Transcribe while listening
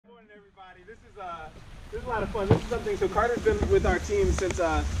This is a lot of fun. This is something. So Carter's been with our team since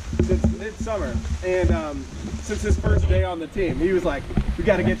midsummer, and since his first day on the team, he was like, "We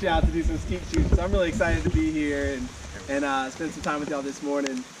got to get you out to do some skeet shooting." So I'm really excited to be here and spend some time with y'all this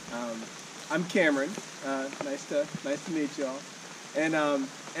morning. I'm Cameron. Nice to meet y'all. And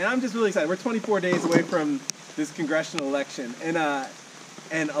I'm just really excited. We're 24 days away from this congressional election, and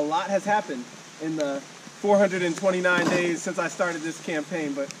a lot has happened in the 429 days since I started this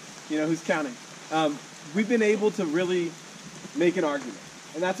campaign. But you know, who's counting? We've been able to really make an argument,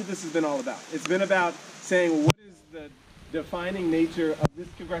 and that's what this has been all about. It's been about saying, what is the defining nature of this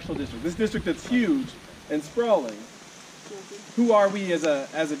congressional district? This district that's huge and sprawling. Who are we as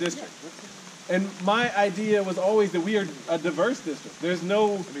a district? And my idea was always that we are a diverse district. There's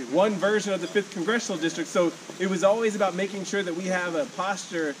no one version of the 5th congressional district, so it was always about making sure that we have a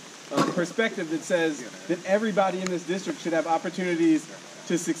posture, perspective that says that everybody in this district should have opportunities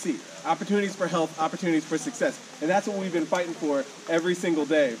to succeed, opportunities for health, opportunities for success. And that's what we've been fighting for every single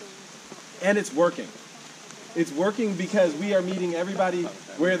day. And it's working. It's working because we are meeting everybody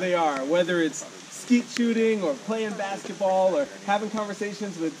where they are, whether it's skeet shooting or playing basketball or having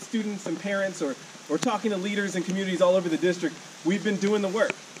conversations with students and parents or talking to leaders and communities all over the district. We've been doing the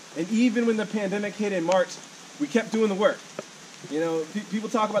work. And even when the pandemic hit in March, we kept doing the work. You know, people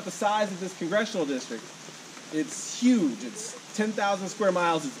talk about the size of this congressional district. It's huge. It's 10,000 square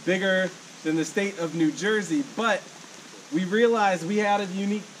miles. It's bigger than the state of New Jersey. But we realized we had a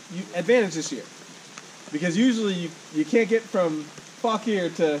unique advantage this year. Because usually you can't get from Fauquier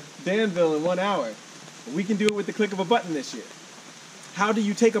to Danville in 1 hour. We can do it with the click of a button this year. How do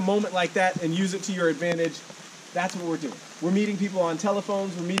you take a moment like that and use it to your advantage? That's what we're doing. We're meeting people on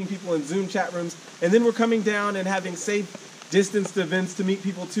telephones. We're meeting people in Zoom chat rooms. And then we're coming down and having safe, distanced events to meet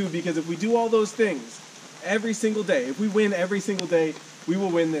people too. Because if we do all those things every single day, if we win every single day, we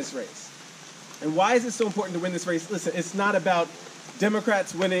will win this race. And why is it so important to win this race? Listen, it's not about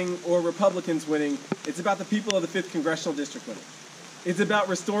Democrats winning or Republicans winning. It's about the people of the 5th congressional district winning. It's about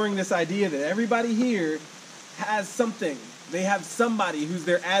restoring this idea that everybody here has something. They have somebody who's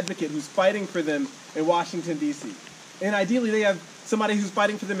their advocate, who's fighting for them in Washington, D.C. And ideally, they have somebody who's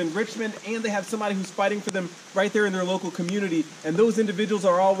fighting for them in Richmond, and they have somebody who's fighting for them right there in their local community. And those individuals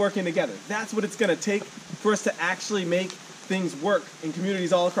are all working together. That's what it's going to take for us to actually make things work in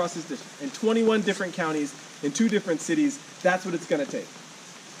communities all across this district. In 21 different counties, in 2 different cities, that's what it's going to take.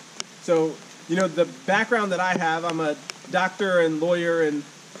 So, you know, the background that I have, I'm a doctor and lawyer and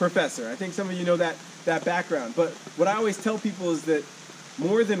professor. I think some of you know that background. But what I always tell people is that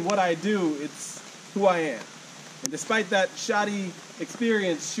more than what I do, it's who I am. And despite that shoddy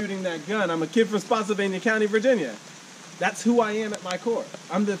experience shooting that gun, I'm a kid from Spotsylvania County, Virginia. That's who I am at my core.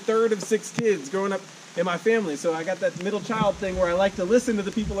 I'm the 3rd of 6 kids growing up in my family. So I got that middle child thing where I like to listen to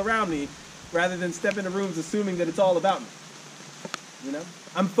the people around me rather than step into rooms assuming that it's all about me. You know?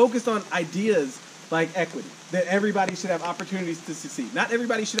 I'm focused on ideas like equity, that everybody should have opportunities to succeed. Not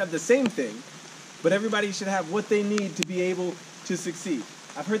everybody should have the same thing, but everybody should have what they need to be able to succeed.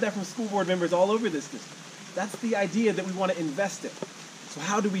 I've heard that from school board members all over this district. That's the idea that we want to invest in. So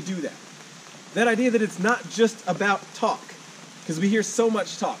how do we do that? That idea that it's not just about talk, because we hear so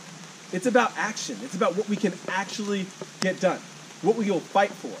much talk. It's about action. It's about what we can actually get done, what we will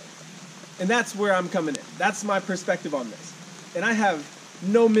fight for. And that's where I'm coming in. That's my perspective on this. And I have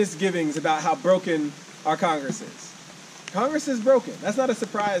no misgivings about how broken our Congress is. Congress is broken. That's not a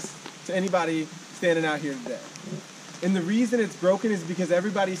surprise to anybody standing out here today. And the reason it's broken is because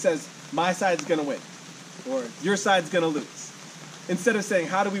everybody says, my side's going to win, or your side's going to lose, instead of saying,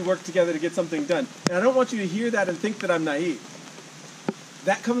 how do we work together to get something done? And I don't want you to hear that and think that I'm naive.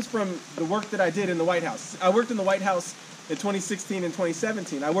 That comes from the work that I did in the White House. I worked in the White House in 2016 and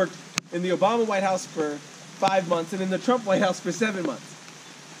 2017. I worked in the Obama White House for 5 months and in the Trump White House for 7 months.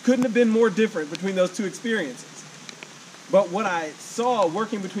 Couldn't have been more different between those 2 experiences. But what I saw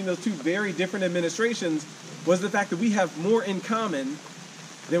working between those 2 very different administrations was the fact that we have more in common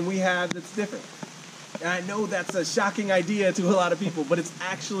than we have that's different. And I know that's a shocking idea to a lot of people, but it's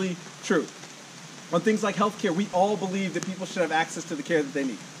actually true. On things like healthcare, we all believe that people should have access to the care that they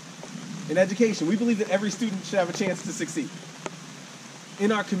need. In education, we believe that every student should have a chance to succeed.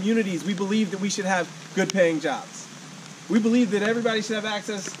 In our communities, we believe that we should have good paying jobs. We believe that everybody should have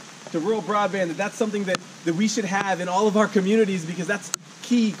access to rural broadband, that's something that we should have in all of our communities because that's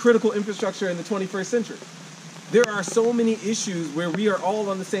key, critical infrastructure in the 21st century. There are so many issues where we are all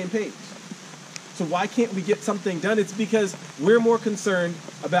on the same page. So why can't we get something done? It's because we're more concerned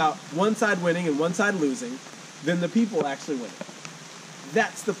about one side winning and one side losing than the people actually winning.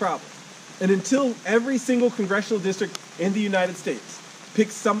 That's the problem. And until every single congressional district in the United States pick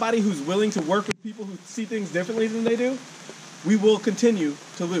somebody who's willing to work with people who see things differently than they do, we will continue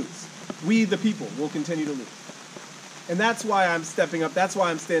to lose. We, the people, will continue to lose. And that's why I'm stepping up. That's why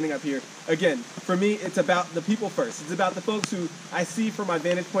I'm standing up here. Again, for me, it's about the people first. It's about the folks who I see from my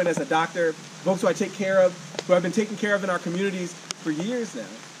vantage point as a doctor, folks who I take care of, who I've been taking care of in our communities for years now.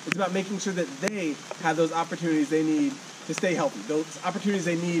 It's about making sure that they have those opportunities they need to stay healthy, those opportunities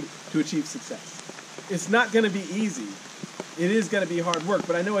they need to achieve success. It's not going to be easy. It is going to be hard work,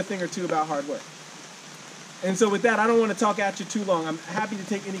 but I know a thing or two about hard work. And so with that, I don't want to talk at you too long. I'm happy to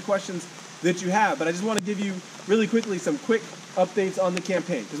take any questions that you have, but I just want to give you really quickly some quick updates on the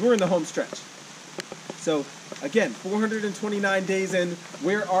campaign, because we're in the home stretch. So again, 429 days in,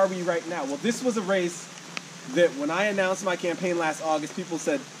 where are we right now? Well, this was a race that when I announced my campaign last August, people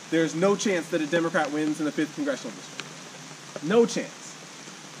said there's no chance that a Democrat wins in the 5th Congressional District. No chance.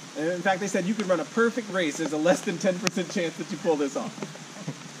 And in fact, they said you could run a perfect race. There's a less than 10% chance that you pull this off.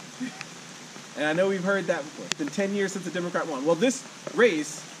 And I know we've heard that before. It's been 10 years since a Democrat won. Well, this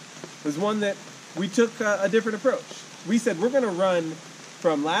race was one that we took a different approach. We said we're going to run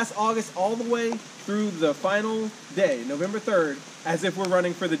from last August all the way through the final day, November 3rd, as if we're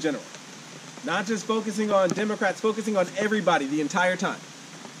running for the general. Not just focusing on Democrats, focusing on everybody the entire time.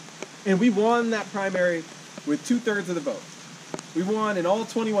 And we won that primary with 2/3 of the vote. We won in all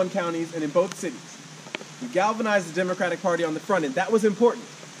 21 counties and in both cities. We galvanized the Democratic Party on the front end. That was important.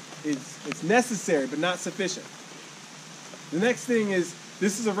 It's necessary, but not sufficient. The next thing is,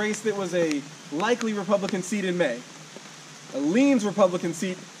 this is a race that was a likely Republican seat in May, a leans Republican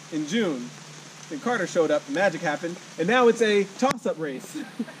seat in June. Then Carter showed up, magic happened, and now it's a toss-up race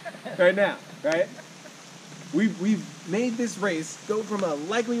right now, right? We've made this race go from a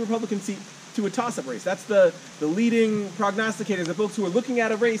likely Republican seat to a toss-up race. That's the leading prognosticators, the folks who are looking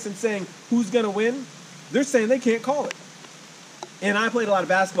at a race and saying, who's going to win? They're saying they can't call it. And I played a lot of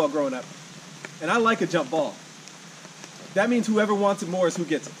basketball growing up, and I like a jump ball. That means whoever wants it more is who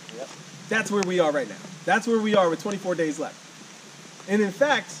gets it. Yep. That's where we are right now. That's where we are with 24 days left. And in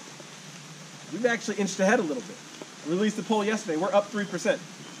fact, we've actually inched ahead a little bit. We released the poll yesterday. We're up 3%.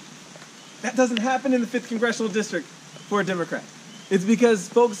 That doesn't happen in the 5th Congressional District for a Democrat. It's because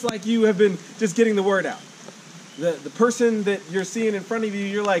folks like you have been just getting the word out. The person that you're seeing in front of you,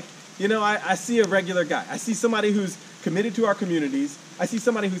 you're like, you know, I see a regular guy. I see somebody who's committed to our communities. I see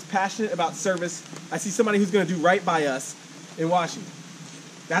somebody who's passionate about service. I see somebody who's going to do right by us in Washington.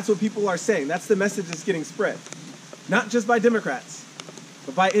 That's what people are saying. That's the message that's getting spread. Not just by Democrats,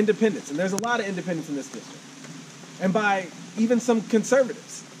 but by independents. And there's a lot of independents in this district. And by even some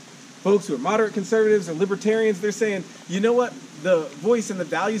conservatives. Folks who are moderate conservatives or libertarians, they're saying, you know what? The voice and the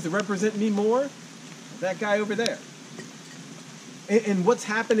values that represent me more, that guy over there. And what's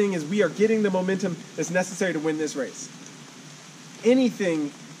happening is we are getting the momentum that's necessary to win this race.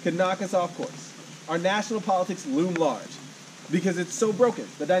 Anything could knock us off course. Our national politics loom large because it's so broken,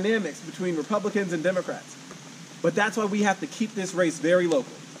 the dynamics between Republicans and Democrats. But that's why we have to keep this race very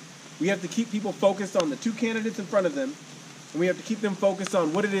local. We have to keep people focused on the two candidates in front of them, and we have to keep them focused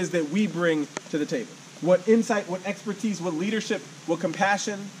on what it is that we bring to the table. What insight, what expertise, what leadership, what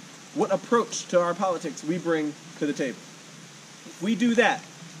compassion, what approach to our politics we bring to the table. If we do that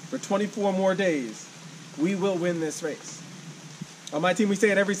for 24 more days, we will win this race. On my team, we say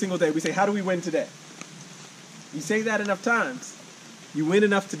it every single day. We say, how do we win today? You say that enough times, you win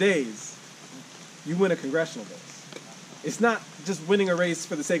enough days, you win a congressional race. It's not just winning a race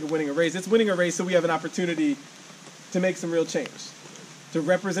for the sake of winning a race. It's winning a race so we have an opportunity to make some real change, to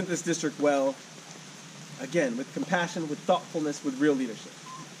represent this district well, again, with compassion, with thoughtfulness, with real leadership.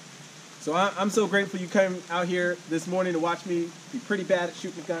 So I'm so grateful you came out here this morning to watch me be pretty bad at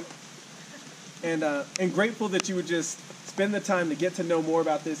shooting a gun. And grateful that you would just spend the time to get to know more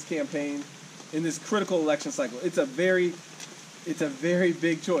about this campaign in this critical election cycle. It's a very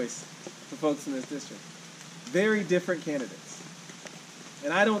big choice for folks in this district. Very different candidates.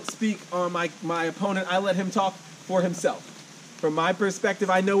 And I don't speak on my opponent. I let him talk for himself. From my perspective,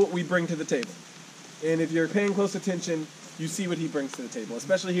 I know what we bring to the table. And if you're paying close attention, you see what he brings to the table.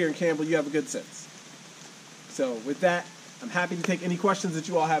 Especially here in Campbell, you have a good sense. So with that, I'm happy to take any questions that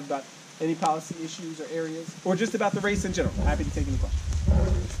you all have about any policy issues or areas, or just about the race in general. Happy to take any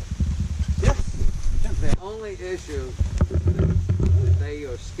questions. Yes? The only issue they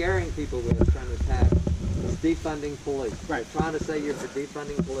are scaring people with trying to attack is defunding police. Right. They're trying to say you're for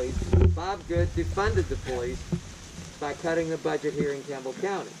defunding police. Bob Good defunded the police by cutting the budget here in Campbell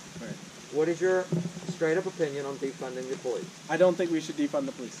County. Right. What is your straight-up opinion on defunding the police? I don't think we should defund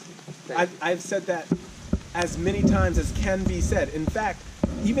the police. Thank you. I've said that as many times as can be said. In fact,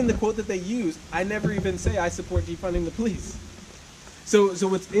 even the quote that they use, I never even say I support defunding the police. So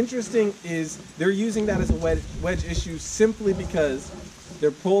what's interesting is they're using that as a wedge issue simply because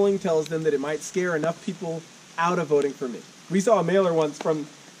their polling tells them that it might scare enough people out of voting for me. We saw a mailer once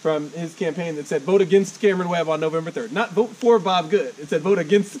from his campaign that said, vote against Cameron Webb on November 3rd. Not vote for Bob Good. It said, vote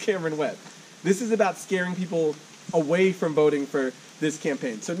against Cameron Webb. This is about scaring people away from voting for this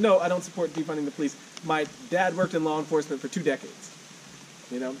campaign. So no, I don't support defunding the police. My dad worked in law enforcement for 2 decades.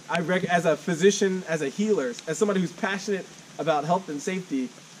 You know, as a physician, as a healer, as somebody who's passionate about health and safety,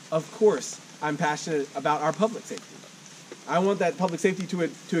 of course, I'm passionate about our public safety. I want that public safety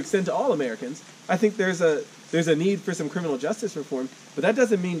to extend to all Americans. I think there's a need for some criminal justice reform, but that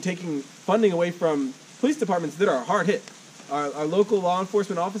doesn't mean taking funding away from police departments that are hard hit. Our local law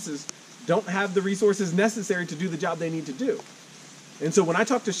enforcement offices don't have the resources necessary to do the job they need to do. And so when I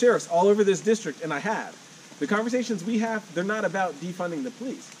talk to sheriffs all over this district, and I have, the conversations we have, they're not about defunding the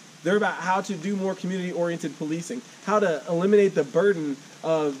police. They're about how to do more community-oriented policing, how to eliminate the burden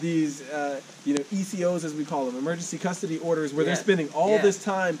of these, ECOs, as we call them, emergency custody orders, where they're spending all this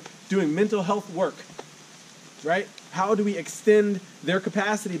time doing mental health work, right? How do we extend their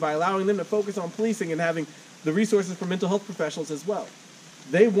capacity by allowing them to focus on policing and having the resources for mental health professionals as well?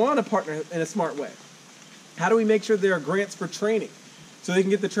 They want to partner in a smart way. How do we make sure there are grants for training so they can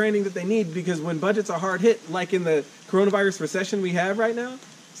get the training that they need? Because when budgets are hard hit, like in the coronavirus recession we have right now,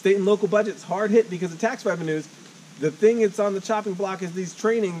 state and local budgets hard hit because of tax revenues. The thing that's on the chopping block is these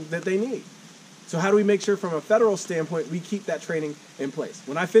training that they need. So how do we make sure from a federal standpoint we keep that training in place?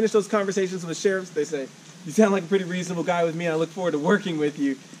 When I finish those conversations with sheriffs, they say, you sound like a pretty reasonable guy with me, and I look forward to working with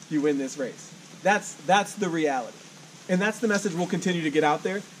you if you win this race. That's the reality. And that's the message we'll continue to get out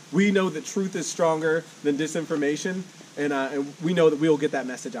there. We know that truth is stronger than disinformation, and we know that we'll get that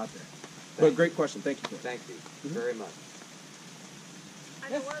message out there. But great question. Thank you. Thank you very much.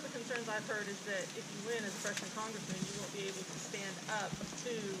 I know one of the concerns I've heard is that if you win as a freshman congressman, you won't be able to stand up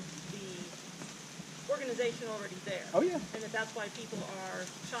to the organization already there. Oh, yeah. And that's why people are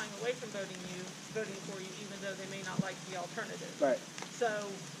shying away from voting for you, even though they may not like the alternative. Right. So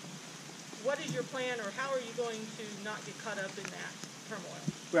what is your plan, or how are you going to not get caught up in that turmoil?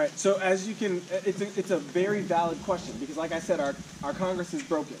 Right. So as you can, it's a very valid question because, like I said, our Congress is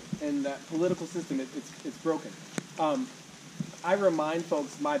broken, and that political system it's broken. I remind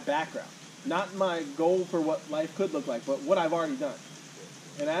folks my background, not my goal for what life could look like, but what I've already done.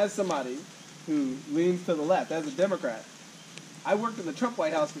 And as somebody who leans to the left, as a Democrat, I worked in the Trump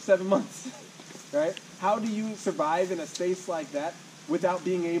White House for 7 months, right? How do you survive in a space like that without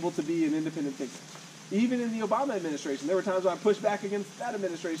being able to be an independent thinker? Even in the Obama administration, there were times when I pushed back against that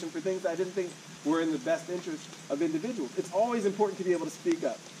administration for things I didn't think were in the best interest of individuals. It's always important to be able to speak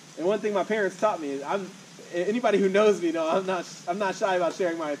up. And one thing my parents taught me is anybody who knows me knows I'm not shy about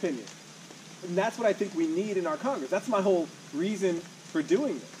sharing my opinion. And that's what I think we need in our Congress. That's my whole reason for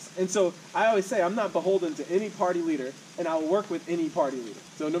doing this. And so I always say I'm not beholden to any party leader, and I will work with any party leader.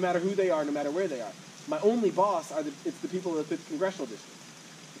 So no matter who they are, no matter where they are. My only boss it's the people of the 5th Congressional District.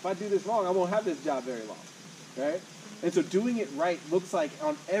 If I do this wrong, I won't have this job very long, right? And so doing it right looks like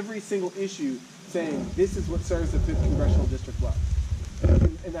on every single issue saying this is what serves the 5th Congressional District well.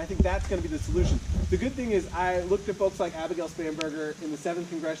 And I think that's going to be the solution. The good thing is I looked at folks like Abigail Spanberger in the 7th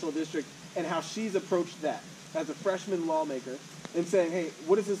Congressional District and how she's approached that as a freshman lawmaker and saying, hey,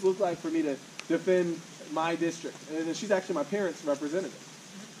 what does this look like for me to defend my district? And then she's actually my parents'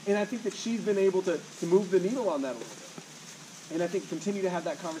 representative. And I think that she's been able to move the needle on that a little bit. And I think continue to have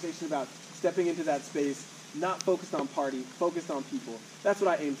that conversation about stepping into that space, not focused on party, focused on people. That's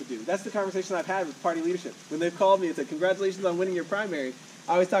what I aim to do. That's the conversation I've had with party leadership. When they've called me and said, congratulations on winning your primary,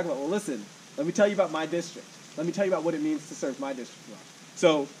 I always talk about, well, listen, let me tell you about my district. Let me tell you about what it means to serve my district well.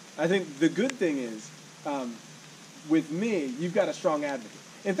 So I think the good thing is, with me, you've got a strong advocate.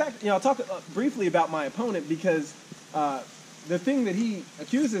 In fact, I'll talk briefly about my opponent because the thing that he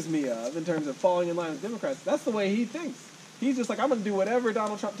accuses me of in terms of falling in line with Democrats, that's the way he thinks. He's just like, I'm going to do whatever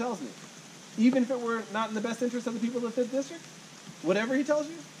Donald Trump tells me. Even if it were not in the best interest of the people of the 5th District, whatever he tells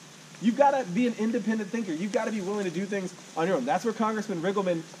you, you've got to be an independent thinker. You've got to be willing to do things on your own. That's where Congressman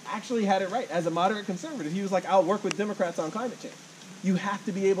Riggleman actually had it right. As a moderate conservative, he was like, I'll work with Democrats on climate change. You have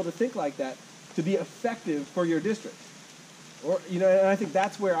to be able to think like that to be effective for your district. And I think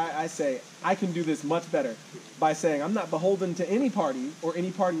that's where I say I can do this much better by saying I'm not beholden to any party or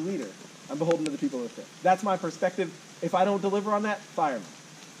any party leader. I'm beholden to the people of the 5th. That's my perspective. If I don't deliver on that, fire me.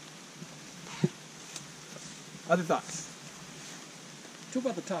 Other thoughts? 2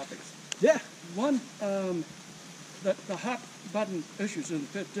 other topics. Yeah. One, the hot button issues in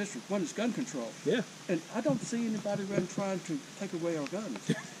the 5th District. One is gun control. Yeah. And I don't see anybody really trying to take away our guns.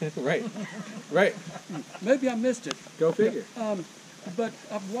 Right. Right. Maybe I missed it. Go figure. But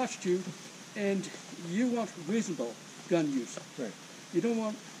I've watched you, and you want reasonable gun use. Right. You don't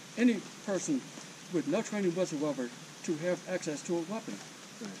want any person with no training whatsoever to have access to a weapon.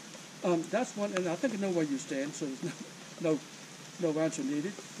 Right. That's one, and I think I know where you stand, so there's no answer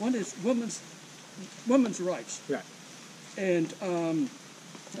needed. One is women's rights. Right. And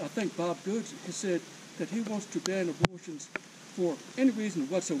I think Bob Good has said that he wants to ban abortions for any reason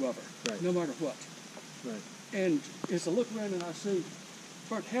whatsoever, Right. no matter what. Right. And as I look around and I see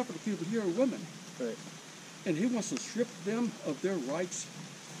about half of the people here are women, Right. and he wants to strip them of their rights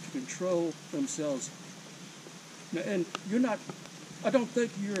to control themselves. Now, and I don't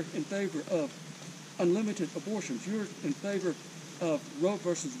think you're in favor of unlimited abortions. You're in favor of Roe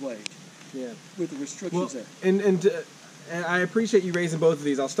versus Wade. Yeah. With the restrictions there. And I appreciate you raising both of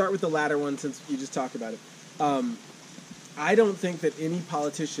these. I'll start with the latter one since you just talked about it. I don't think that any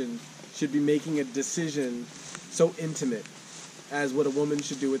politician should be making a decision so intimate as what a woman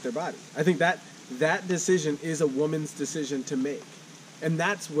should do with their body. I think that decision is a woman's decision to make. And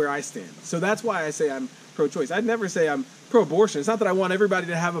that's where I stand. So that's why I say I'm pro-choice. I'd never say I'm pro-abortion. It's not that I want everybody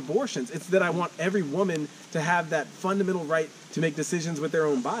to have abortions. It's that I want every woman to have that fundamental right to make decisions with their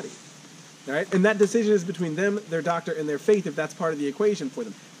own body. All right? And that decision is between them, their doctor, and their faith, if that's part of the equation for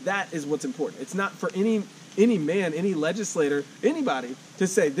them. That is what's important. It's not for any man, any legislator, anybody to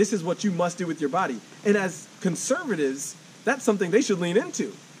say, this is what you must do with your body. And as conservatives, that's something they should lean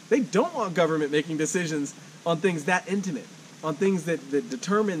into. They don't want government making decisions on things that intimate, on things that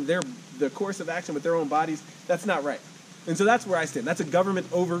determine the course of action with their own bodies. That's not right. And so that's where I stand. That's a government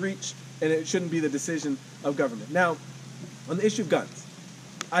overreach, and it shouldn't be the decision of government. Now, on the issue of guns,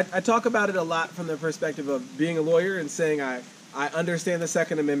 I talk about it a lot from the perspective of being a lawyer and saying I understand the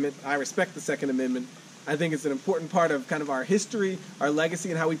Second Amendment, I respect the Second Amendment. I think it's an important part of kind of our history, our legacy,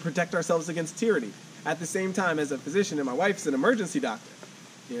 and how we protect ourselves against tyranny. At the same time, as a physician, and my wife's an emergency doctor.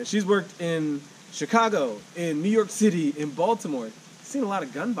 You know, she's worked in Chicago, in New York City, in Baltimore. Seen a lot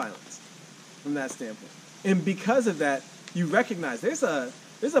of gun violence from that standpoint. And because of that, you recognize there's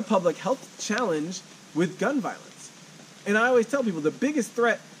a public health challenge with gun violence. And I always tell people the biggest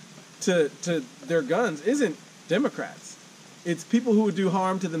threat to their guns isn't Democrats. It's people who would do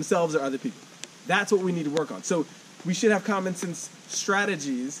harm to themselves or other people. That's what we need to work on. So we should have common sense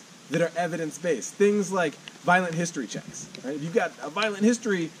strategies that are evidence-based. Things like violent history checks. Right? If you've got a violent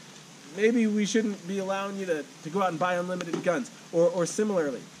history, maybe we shouldn't be allowing you to go out and buy unlimited guns. Or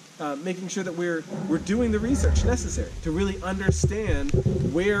similarly, making sure that we're doing the research necessary to really understand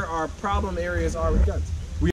where our problem areas are with guns.